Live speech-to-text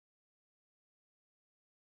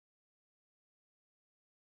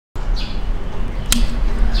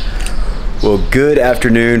Well, good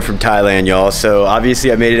afternoon from Thailand, y'all. So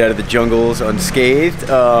obviously I made it out of the jungles unscathed,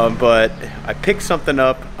 but I picked something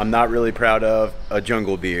up I'm not really proud of, a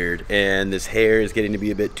jungle beard, and this hair is getting to be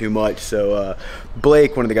a bit too much. So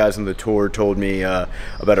Blake, one of the guys on the tour, told me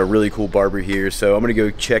about a really cool barber here, so I'm gonna go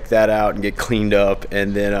check that out and get cleaned up,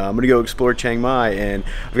 and then I'm gonna go explore Chiang Mai, and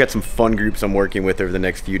I've got some fun groups I'm working with over the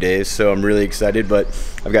next few days, so I'm really excited. But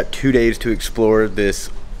I've got 2 days to explore this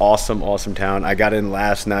awesome town. I got in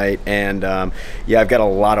last night, and yeah, I've got a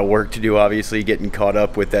lot of work to do, obviously, getting caught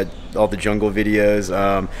up with all the jungle videos.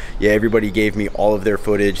 Yeah, everybody gave me all of their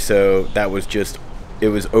footage, so that was it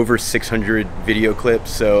was over 600 video clips,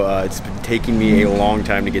 so it's been taking me a long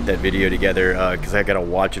time to get that video together, because I gotta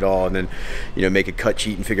watch it all and then, you know, make a cut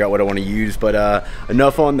sheet and figure out what I want to use. But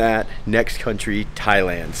enough on that. Next country,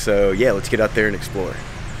 Thailand. So yeah, let's get out there and explore.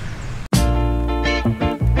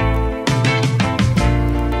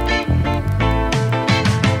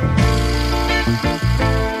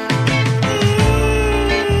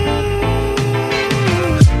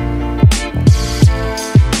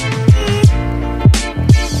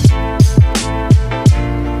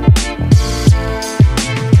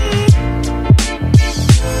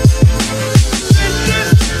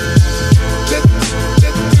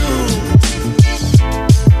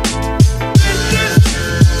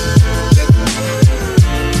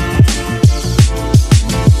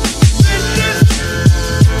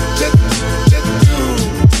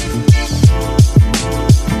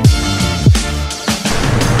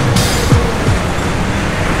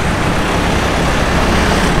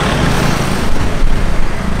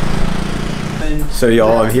 So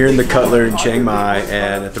y'all, I'm here in the Cutler in Chiang Mai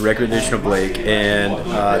and at the recommendation of Blake, and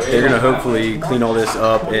they're gonna hopefully clean all this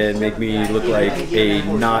up and make me look like a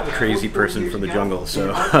not crazy person from the jungle. So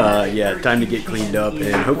yeah, time to get cleaned up,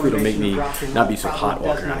 and hopefully it'll make me not be so hot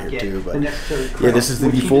walking around here too. But yeah, this is the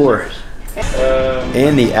before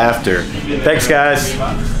and the after. Thanks, guys.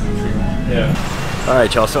 Yeah. All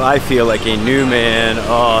right, y'all, so I feel like a new man.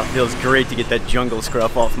 Oh, it feels great to get that jungle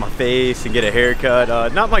scruff off my face and get a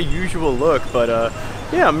haircut. Not my usual look, but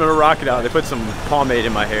yeah, I'm gonna rock it out. They put some pomade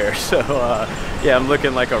in my hair, so yeah, I'm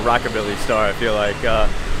looking like a rockabilly star, I feel like.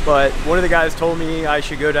 But one of the guys told me I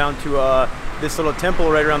should go down to this little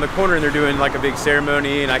temple right around the corner, and they're doing like a big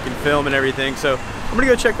ceremony, and I can film and everything. So I'm gonna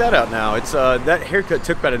go check that out now. It's that haircut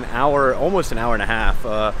took about an hour, almost an hour and a half.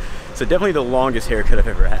 So definitely the longest haircut I've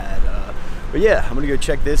ever had. But yeah, I'm gonna go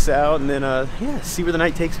check this out, and then yeah, see where the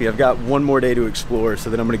night takes me. I've got one more day to explore, so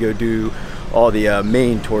then I'm gonna go do all the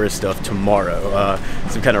main tourist stuff tomorrow.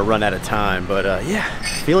 So I'm kind of run out of time, but yeah,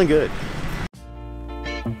 feeling good.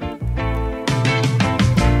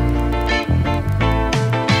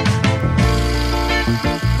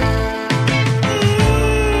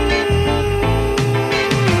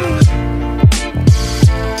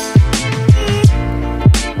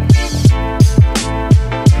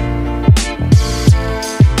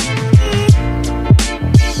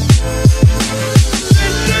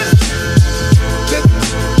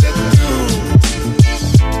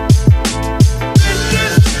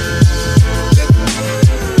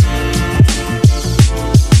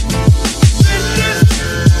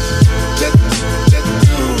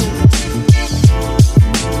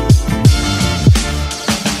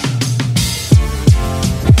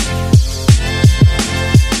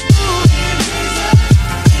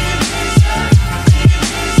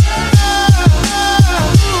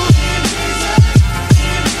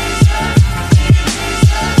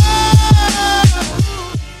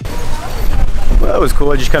 That was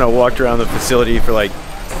cool. I just kind of walked around the facility for like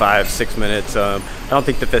 5-6 minutes. I don't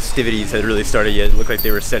think the festivities had really started yet. It looked like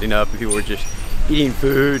they were setting up and people were just eating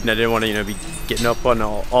food, and I didn't want to, you know, be getting up on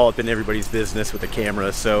all up in everybody's business with the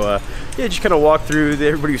camera. So yeah, just kind of walked through.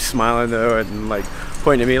 Everybody was smiling though, and like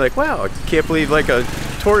pointing at me like, wow, I can't believe like a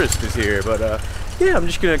tourist is here. But yeah, I'm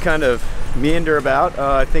just gonna kind of meander about.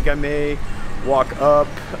 I think I may walk up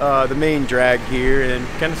the main drag here and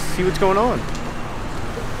kind of see what's going on.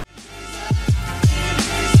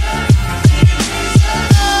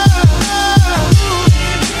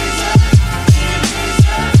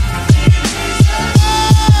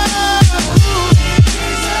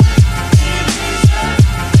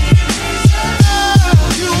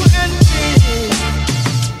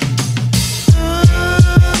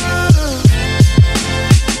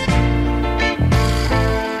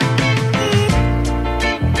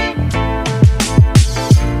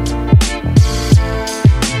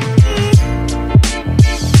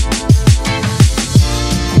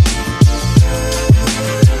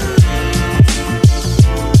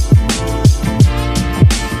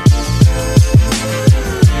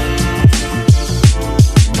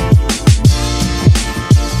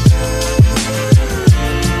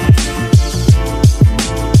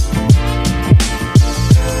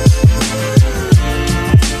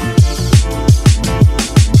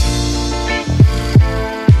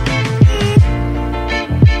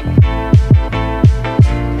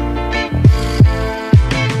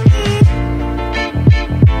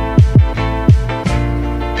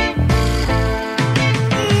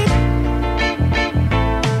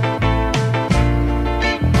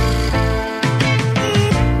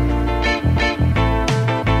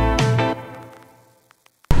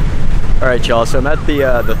 Alright y'all, so I'm at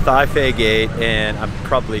the Thai Phe gate, and I'm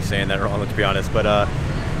probably saying that wrong to be honest, but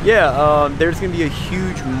there's gonna be a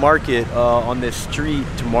huge market on this street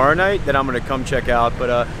tomorrow night that I'm gonna come check out.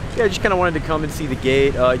 But yeah, I just kind of wanted to come and see the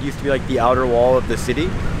gate. It used to be like the outer wall of the city,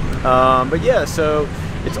 but yeah, so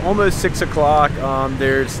it's almost 6 o'clock.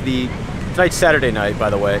 Tonight's Saturday night, by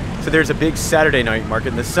the way, so there's a big Saturday night market,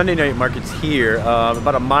 and the Sunday night market's here.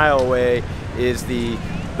 About a mile away is the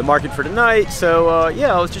market for tonight. So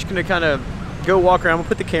yeah, I was just gonna kind of go walk around. We'll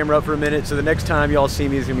put the camera up for a minute, so the next time y'all see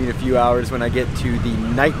me is gonna be in a few hours when I get to the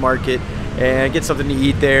night market and get something to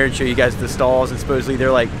eat there and show you guys the stalls. And supposedly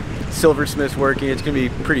they're like silversmiths working. It's gonna be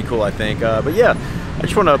pretty cool, I think. But yeah, I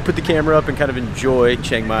just want to put the camera up and kind of enjoy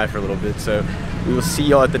Chiang Mai for a little bit. So we will see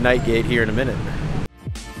y'all at the night gate here in a minute.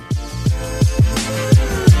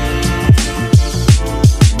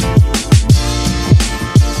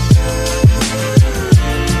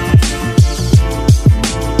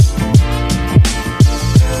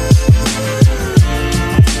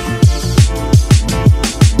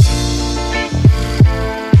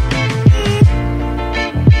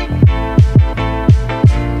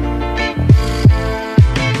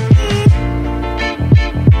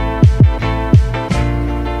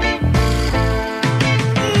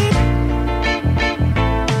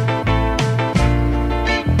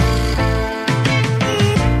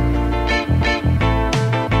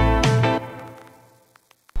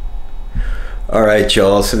 Alright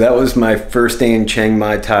y'all, so that was my first day in Chiang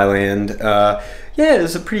Mai, Thailand. Yeah, it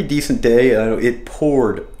was a pretty decent day. It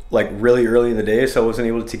poured like really early in the day, so I wasn't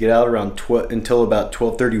able to get out around until about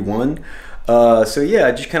 12:31. So yeah,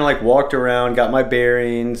 I just kind of like walked around, got my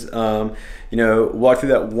bearings, you know, walked through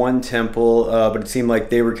that one temple, but it seemed like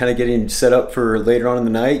they were kind of getting set up for later on in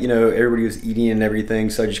the night. You know, everybody was eating and everything,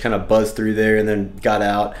 so I just kind of buzzed through there and then got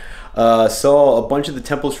out. Saw a bunch of the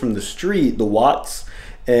temples from the street, the Wats,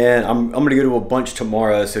 and I'm gonna go to a bunch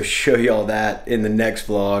tomorrow, so show y'all that in the next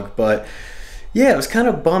vlog. But yeah, I was kind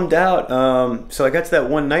of bummed out. So I got to that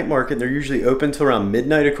one night market. They're usually open till around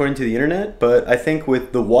midnight according to the internet, but I think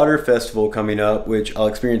with the water festival coming up, which I'll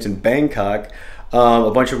experience in Bangkok,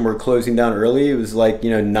 a bunch of them were closing down early. It was like,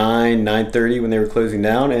 you know, 9:30 when they were closing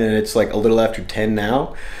down, and it's like a little after 10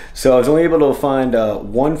 now. So I was only able to find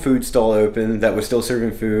one food stall open that was still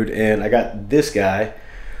serving food, and I got this guy,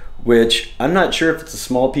 which I'm not sure if it's a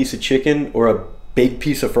small piece of chicken or a big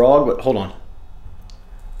piece of frog, but hold on.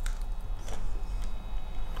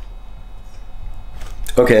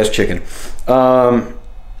 Okay, that's chicken.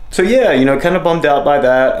 So yeah, you know, kind of bummed out by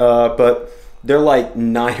that, but there are like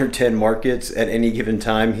 9 or 10 markets at any given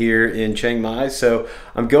time here in Chiang Mai. So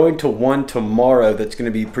I'm going to one tomorrow that's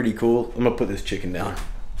gonna be pretty cool. I'm gonna put this chicken down.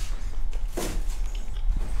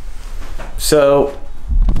 So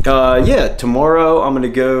yeah, tomorrow I'm gonna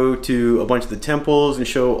go to a bunch of the temples and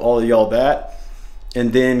show all of y'all that,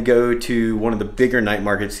 and then go to one of the bigger night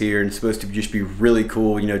markets here, and it's supposed to just be really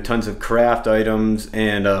cool. You know, tons of craft items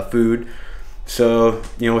and food. So,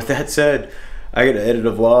 you know, with that said, I gotta edit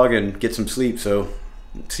a vlog and get some sleep. So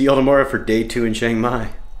see y'all tomorrow for day 2 in Chiang Mai.